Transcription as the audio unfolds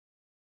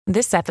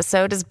This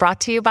episode is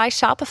brought to you by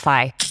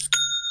Shopify.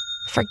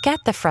 Forget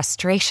the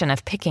frustration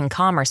of picking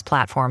commerce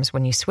platforms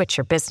when you switch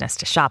your business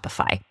to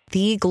Shopify,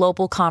 the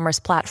global commerce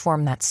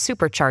platform that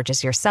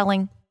supercharges your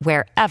selling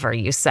wherever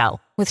you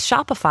sell. With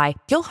Shopify,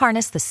 you'll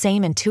harness the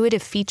same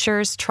intuitive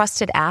features,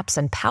 trusted apps,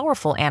 and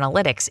powerful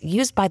analytics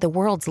used by the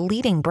world's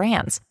leading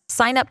brands.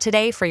 Sign up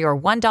today for your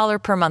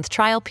 $1 per month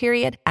trial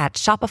period at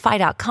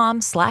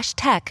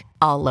shopify.com/tech,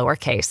 all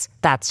lowercase.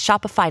 That's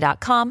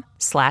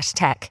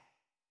shopify.com/tech.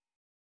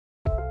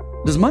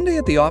 Does Monday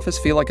at the office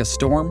feel like a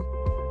storm?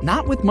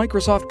 Not with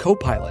Microsoft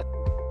Copilot.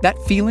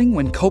 That feeling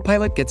when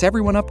Copilot gets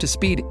everyone up to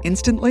speed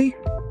instantly?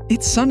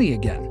 It's sunny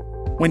again.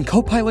 When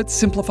Copilot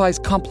simplifies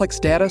complex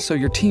data so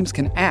your teams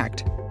can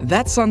act,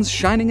 that sun's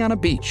shining on a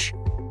beach.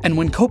 And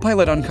when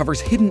Copilot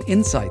uncovers hidden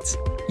insights,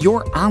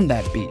 you're on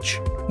that beach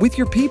with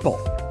your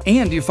people,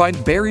 and you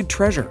find buried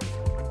treasure.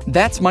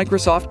 That's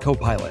Microsoft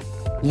Copilot.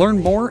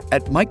 Learn more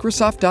at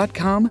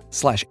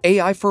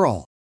Microsoft.com/AI for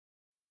all.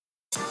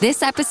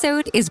 This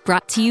episode is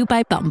brought to you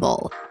by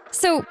Bumble.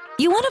 So,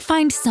 you want to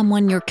find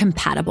someone you're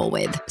compatible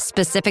with,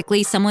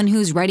 specifically someone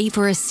who's ready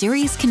for a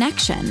serious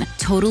connection,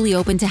 totally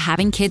open to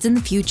having kids in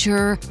the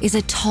future, is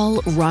a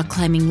tall,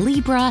 rock-climbing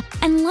Libra,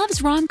 and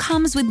loves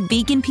rom-coms with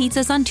vegan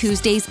pizzas on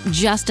Tuesdays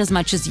just as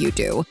much as you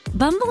do.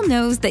 Bumble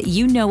knows that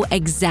you know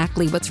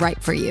exactly what's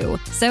right for you.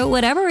 So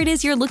whatever it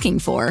is you're looking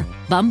for,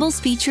 Bumble's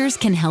features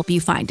can help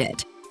you find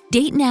it.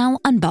 Date now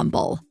on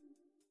Bumble.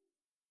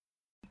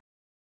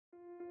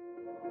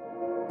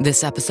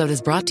 This episode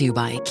is brought to you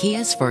by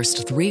Kia's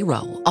first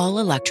 3-row,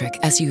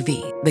 all-electric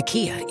SUV, the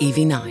Kia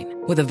EV9,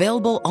 with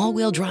available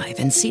all-wheel drive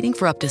and seating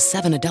for up to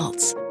 7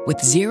 adults,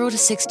 with 0 to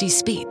 60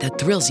 speed that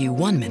thrills you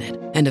 1 minute,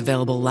 and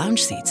available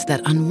lounge seats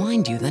that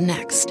unwind you the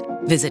next.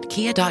 Visit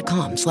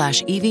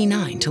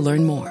kia.com/EV9 to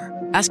learn more.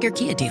 Ask your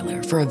Kia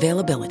dealer for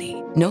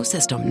availability. No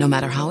system, no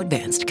matter how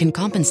advanced, can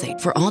compensate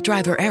for all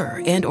driver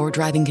error and or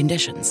driving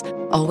conditions.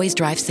 Always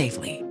drive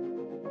safely.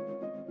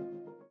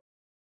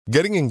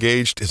 Getting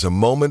engaged is a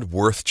moment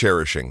worth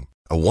cherishing.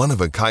 A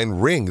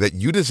one-of-a-kind ring that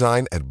you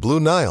design at Blue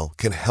Nile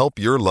can help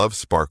your love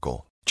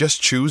sparkle.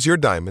 Just choose your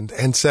diamond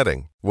and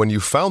setting. When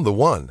you've found the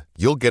one,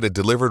 you'll get it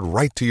delivered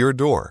right to your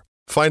door.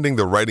 Finding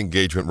the right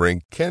engagement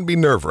ring can be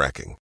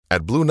nerve-wracking.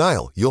 At Blue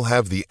Nile, you'll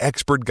have the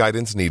expert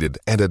guidance needed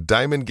and a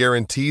diamond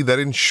guarantee that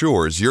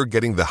ensures you're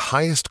getting the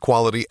highest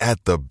quality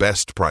at the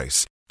best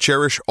price.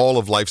 Cherish all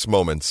of life's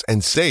moments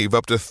and save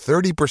up to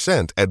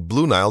 30% at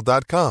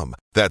BlueNile.com.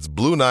 That's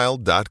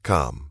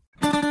BlueNile.com.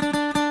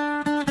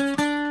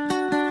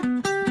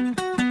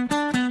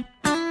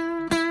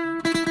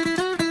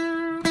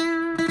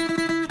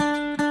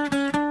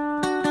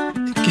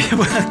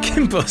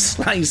 Kimbo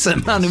Slice, a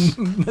man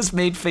who was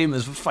made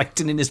famous for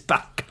fighting in his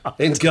back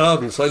garden. In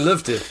gardens, I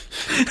loved it.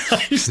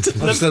 I used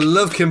to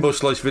love Kimbo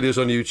Slice videos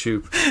on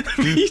YouTube.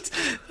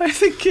 I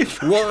think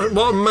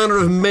what manner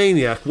of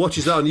maniac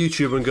watches that on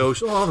YouTube and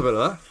goes, "Oh, I'll have a bit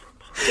of that.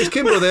 Is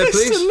Kimbo there,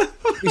 please?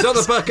 He's at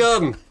the back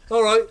garden.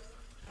 All right.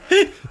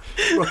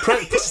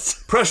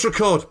 Press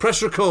record.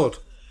 Press record."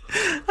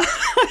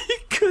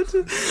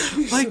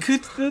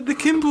 The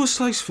Kimbo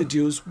Slice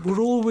videos were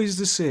always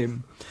the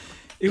same.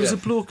 It was a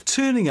bloke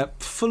turning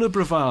up full of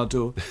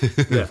bravado,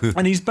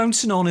 and he's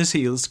bouncing on his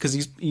heels because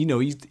he's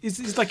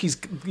like he's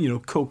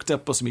coked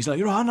up or something. He's like,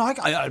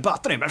 I'll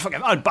batter him.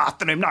 I'll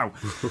batter him now.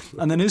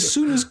 And then as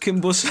soon as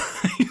Kimbo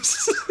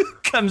Slice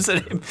comes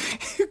at him,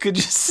 you could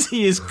just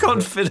see his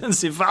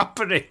confidence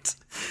evaporate,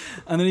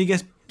 and then he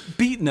gets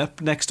beaten up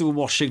next to a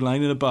washing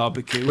line in a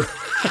barbecue.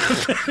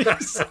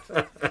 Just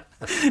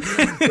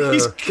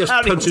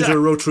punches a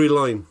rotary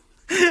line.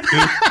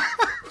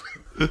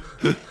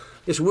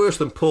 It's worse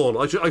than porn.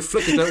 I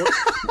flick it down.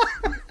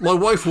 My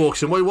wife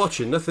walks in. What are you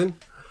watching? Nothing.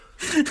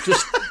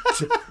 Just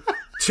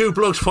two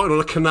blokes fighting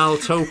on a canal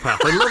towpath.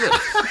 I love it.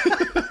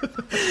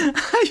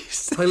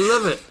 I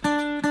love it.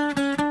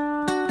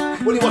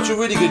 When you watch a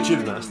really good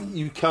gymnast,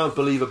 you can't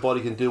believe a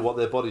body can do what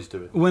their body's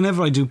doing.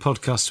 Whenever I do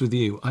podcasts with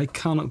you, I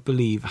cannot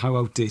believe how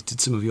outdated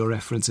some of your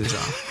references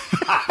are.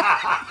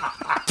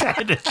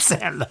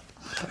 Penicillin.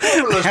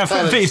 I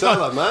haven't been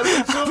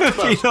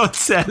on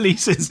telly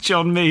since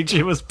John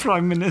Major was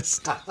Prime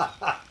Minister. All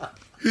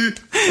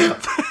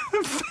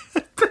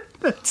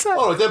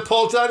right, then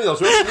Paul Daniels.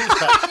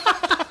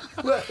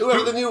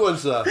 Whoever the new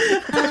ones are.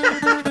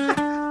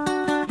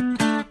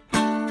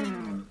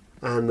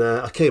 And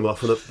I came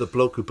off, and the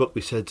bloke who booked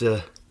me said,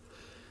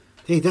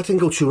 "Hey, that didn't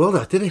go too well,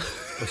 that, did it?"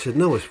 I said,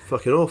 "No, it's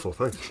fucking awful,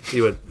 thanks."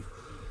 He went,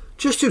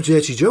 "Just do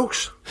dirty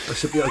jokes." I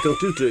said, "Yeah, I don't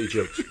do dirty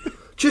jokes."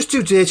 "Just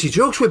do dirty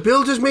jokes. We're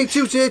builders, mate.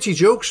 Do dirty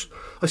jokes."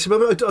 I said,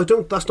 "I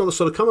don't. That's not the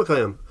sort of comic I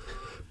am."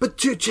 "But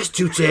just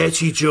do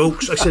dirty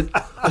jokes." I said,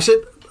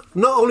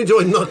 "Not only do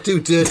I not do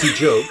dirty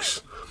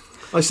jokes,"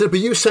 I said,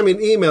 "but you sent me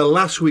an email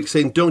last week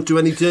saying don't do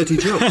any dirty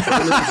jokes."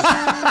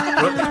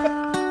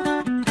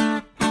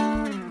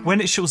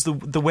 When it shows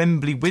the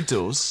Wembley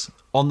Widows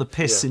on the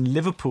piss in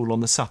Liverpool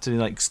on the Saturday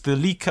night, 'cause the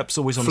League Cup's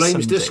always on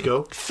Flames Sunday.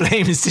 Disco.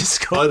 Flames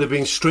Disco. I'd have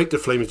been straight to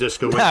Flames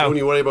Disco. No. Don't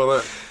you worry about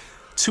that.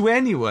 To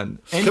anyone.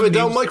 Coming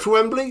down, Mike, for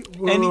Wembley?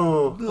 Are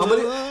all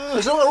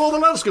the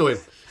lads going?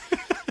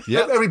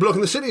 Yeah. Every bloke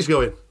in the city's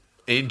going.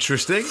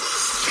 Interesting.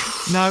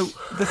 Now,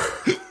 the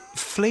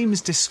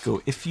Flames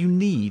Disco, if you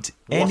need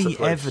any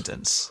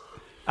evidence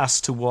as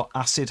to what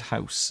Acid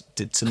House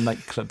did to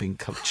nightclubbing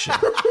culture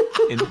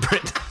in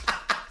Britain,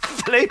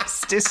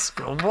 Flames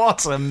Disco,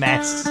 what a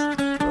mess.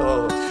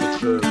 Oh,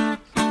 superb.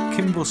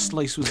 Kimbo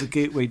Slice was a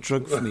gateway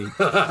drug for me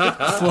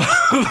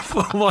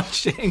for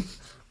watching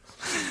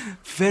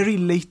very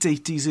late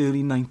 80s,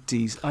 early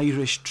 90s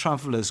Irish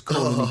travellers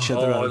calling each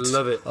other out. I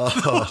love it. I'll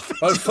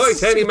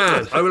fight any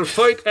man. I will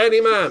fight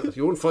any man.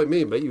 You won't fight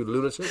me, mate, you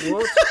lunatic.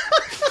 What?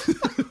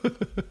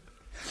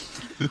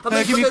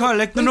 Give me a call,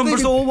 like the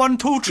number's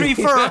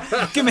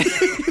 01234. Give me.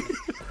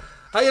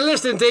 Are you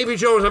listening, Davy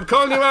Jones? I'm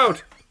calling you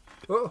out.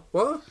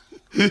 What?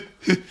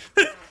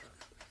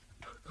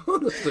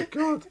 Honest to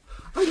God.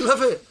 I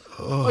love it.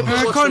 I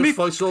can watch those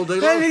fights all day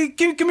long.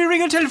 Give me a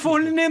ring on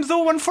telephone. The name's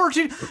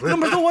 014,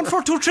 number's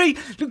 01423.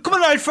 Come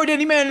on, I'll fight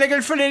any man, like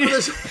I'll fight any.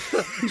 It's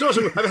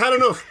awesome. I've had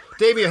enough.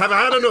 Davey, have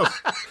I had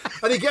enough?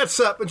 And he gets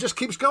up and just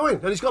keeps going.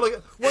 And he's got like,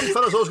 one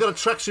fella's always got a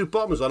tracksuit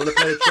bottoms on and a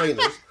pair of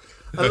trainers.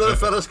 And another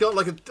fella's got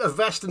like a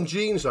vest and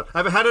jeans on.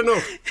 Have I had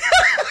enough?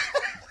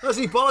 Has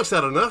he bollocks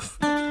had enough?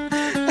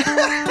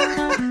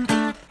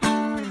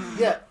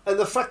 Yeah, and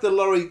the fact that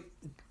Laurie,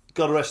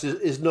 God rest,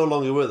 is no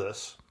longer with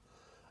us.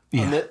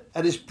 Yeah.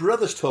 And his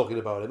brother's talking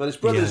about him, and his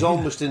brother's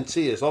almost in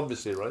tears,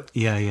 obviously, right?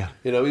 Yeah.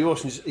 You know, he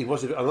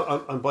wasn't.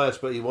 I'm biased,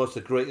 but he was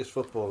the greatest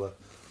footballer.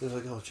 He was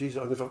like, oh, jeez,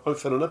 I'm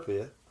filling up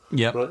here.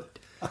 Yeah. Right.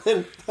 And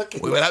then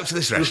we went out to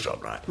this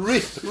restaurant, right?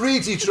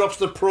 Reedy drops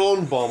the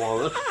prawn bomb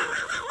on it.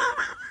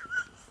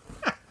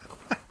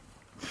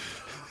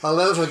 I'll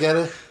never forget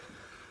it.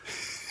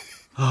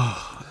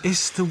 Oh,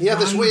 it's the. He had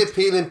this way of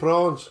peeling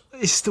prawns.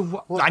 It's the.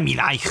 I mean,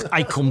 I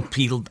can't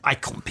peel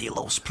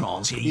those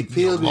prawns. He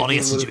peeled Laurie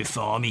has to do it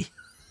for me.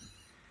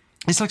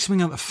 It's like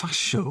something out of a fast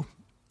show.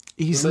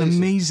 He's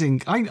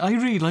amazing. I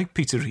really like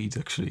Peter Reid,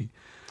 actually.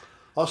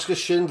 Oscar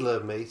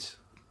Schindler, mate.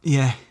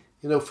 Yeah.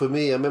 You know, for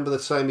me, I remember the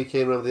time he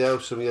came around the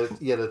house and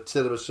he had a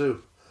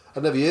tiramisu.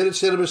 I'd never heard of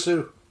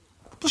tiramisu.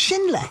 But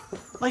Schindler,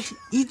 like,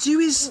 he'd do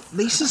his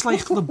laces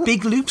like the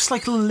big loops,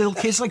 like little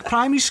kids, like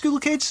primary school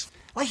kids.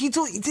 Like, he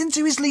didn't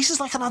do his laces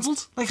like an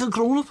adult, like a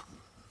grown-up.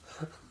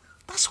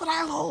 That's what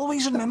I'll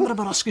always remember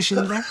about Oscar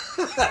Schindler.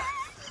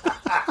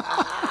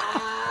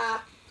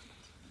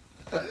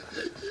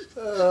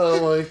 Oh,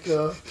 my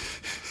God.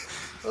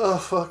 Oh,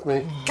 fuck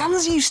me.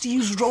 Gans used to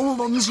use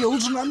roll-ons,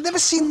 and I've never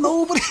seen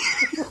nobody.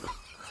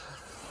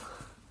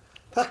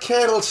 That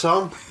Carol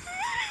Tom,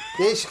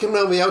 he used to come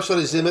round my house on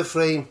his Zimmer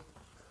frame.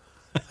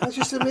 That's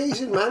just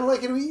amazing, man.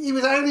 Like, he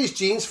was ironing his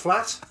jeans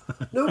flat.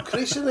 No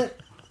crease in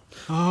it.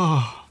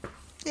 Oh.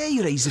 Yeah,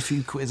 you raise a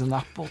few quid on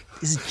that, but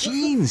his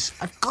jeans.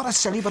 I've got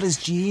to tell you about his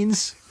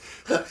jeans.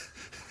 Oh,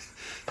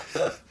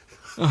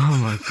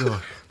 my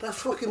God. That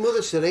fucking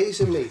Mother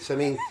Teresa, mate. I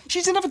mean...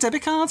 She didn't have a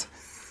debit card.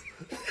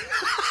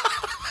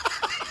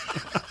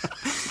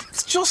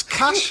 It's just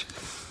cash.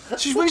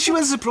 When she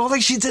went abroad,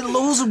 like, she did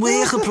loads of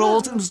work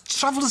abroad. It was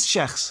travellers'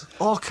 checks,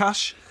 all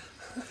cash.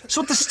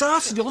 So at the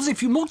start of the holiday,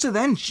 if you mugged her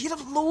then, she'd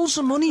have loads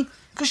of money.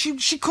 Because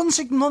she couldn't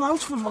take none out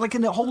for like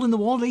in a hole in the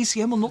wall,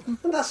 ACM or nothing.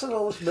 And that's what I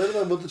always remember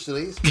about Mother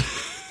Teresa.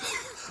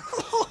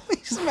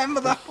 Always remember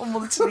that from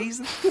Mother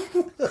Teresa.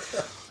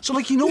 So,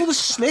 like, you know, the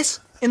slit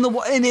in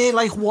a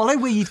like wallet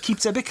where you'd keep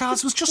debit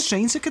cards was just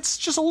train tickets,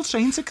 just old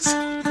train tickets.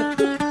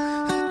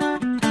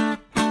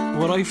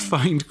 What I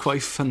find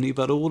quite funny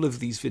about all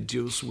of these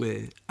videos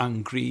where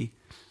angry,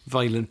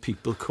 violent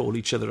people call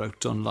each other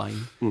out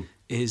online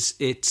is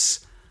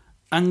it's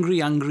angry,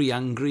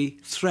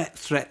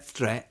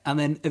 threat, and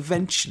then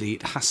eventually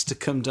it has to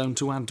come down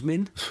to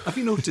admin. Have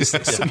you noticed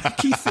this? And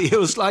Keith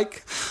Theo's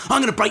like,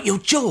 I'm going to break your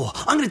jaw,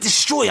 I'm going to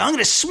destroy you, I'm going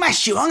to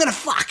smash you, I'm going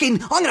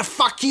to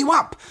fuck you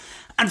up.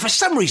 And for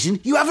some reason,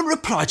 you haven't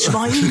replied to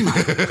my email.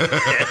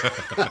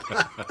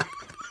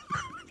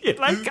 Yeah,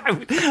 like,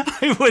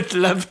 I would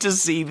love to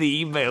see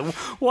the email.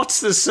 What's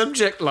the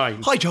subject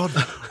line? Hi, John.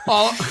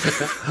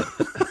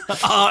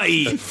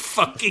 R.E.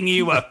 fucking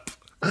you up.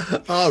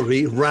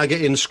 R.E.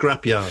 Ragged in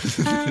Scrapyard.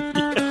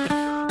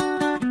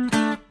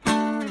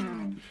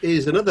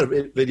 Is another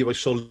video I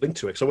saw linked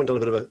to it, because I went down a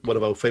bit of one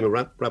of our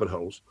famous rabbit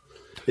holes.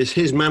 Is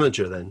his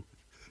manager then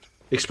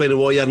explaining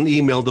why he hadn't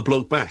emailed the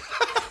bloke back?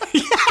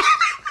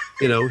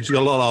 You know, he's got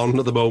a lot on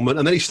at the moment,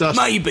 and then he starts...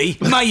 Maybe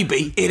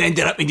it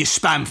ended up in your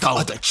spam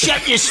folder.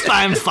 Check your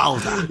spam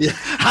folder. Yeah.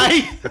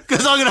 Hey?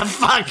 Because I'm going to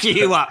fuck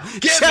you up.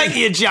 Check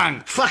your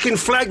junk. Fucking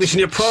flag this in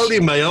your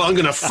priority mail. I'm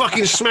going to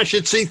fucking smash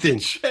your teeth in.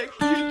 Check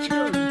your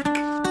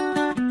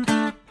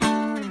junk.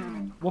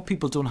 What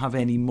people don't have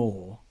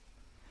anymore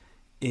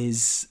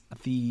is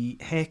the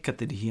haircut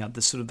that he had,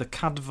 the sort of the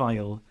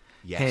Cadfael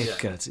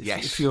haircut.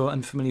 If you're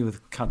unfamiliar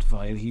with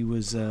Cadfael, he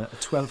was a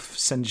 12th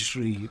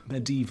century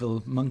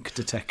medieval monk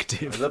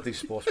detective. I love these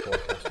sports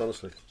podcasts,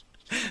 honestly.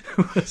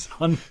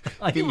 Can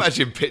you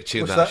imagine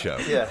pitching that show?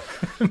 Yeah.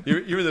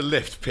 You're in the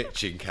lift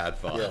pitching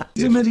Cadfael. Yeah.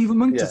 He's a medieval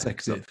monk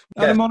detective.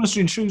 At a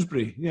monastery in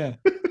Shrewsbury, yeah.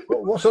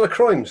 What sort of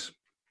crimes?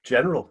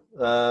 General.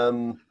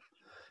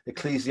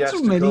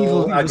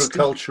 ecclesiastical,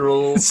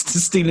 agricultural.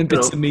 Stealing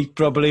bits of meat,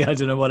 probably. I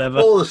don't know, whatever.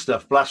 All the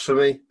stuff,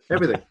 blasphemy,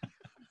 everything.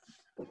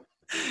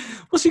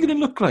 What's he going to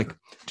look like?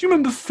 Do you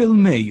remember Phil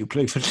May, who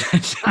played for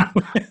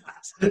Legend?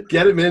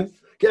 Get him in.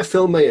 Get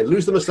Phil May in.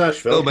 Lose the moustache,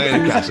 Phil. Phil May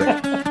in a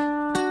cassock.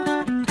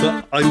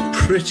 But I'm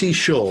pretty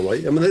sure,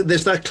 right? I mean,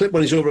 there's that clip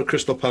when he's over at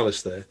Crystal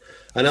Palace there,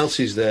 and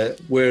Elsie's there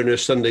wearing her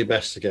Sunday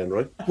best again,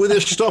 right? With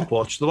a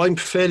stopwatch that I'm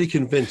fairly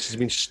convinced has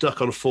been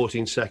stuck on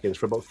 14 seconds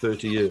for about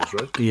 30 years,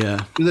 right?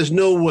 Yeah. There's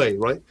no way,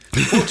 right?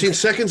 14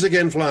 seconds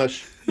again,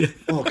 Flash. Yeah.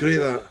 Oh, great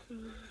that.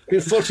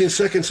 Been 14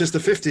 seconds since the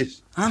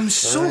 50s. I'm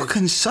so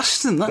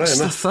consistent. That's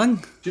the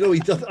thing. Do you know,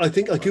 I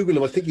think I Googled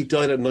him. I think he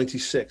died at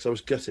 96. I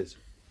was gutted.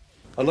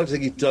 I'd like to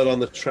think he died on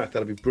the track.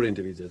 That'd be brilliant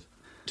if he did.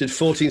 Did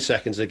 14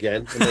 seconds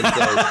again and then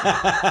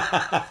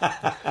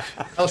died.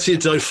 Elsie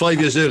had died 5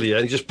 years earlier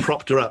and he just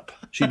propped her up.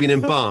 She'd been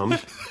embalmed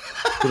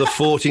with a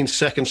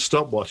 14-second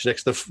stopwatch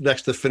next to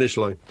the finish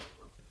line.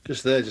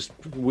 Just there, just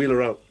wheel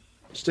her out.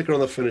 Stick her on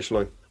the finish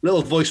line.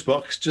 Little voice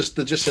box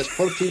that just says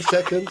 14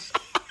 seconds.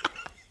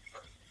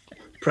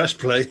 Press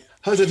play.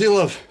 How's the deal,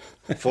 love?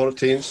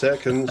 14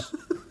 seconds.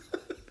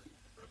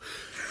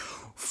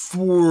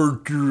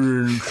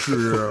 14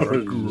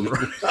 seconds.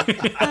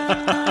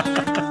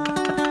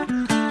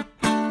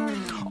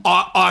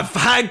 I've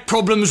had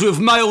problems with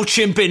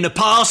MailChimp in the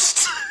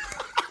past,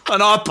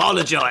 and I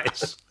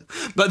apologise.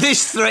 But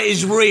this threat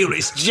is real,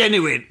 it's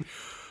genuine.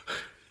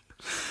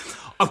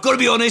 I've got to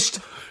be honest,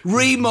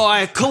 read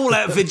my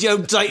call-out video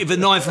dated the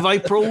 9th of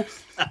April.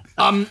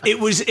 It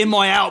was in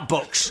my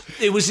outbox.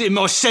 It was in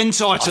my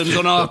sent items,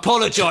 and I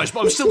apologise, but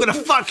I'm still going to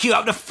fuck you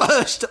up the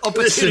first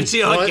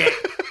opportunity I get.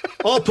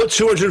 I'll put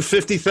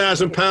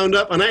 £250,000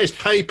 up, and that is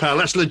PayPal.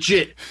 That's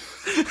legit.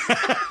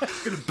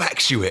 Gonna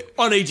backs you it.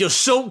 I need your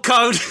sort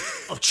code.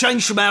 I've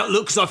changed from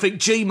Outlook because I think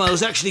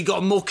Gmail's actually got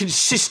a more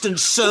consistent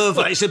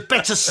server. It's a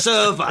better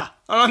server.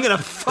 And I'm going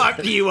to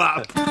fuck you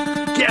up.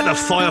 Get the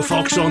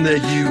Firefox on there,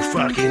 you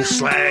fucking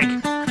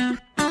slag.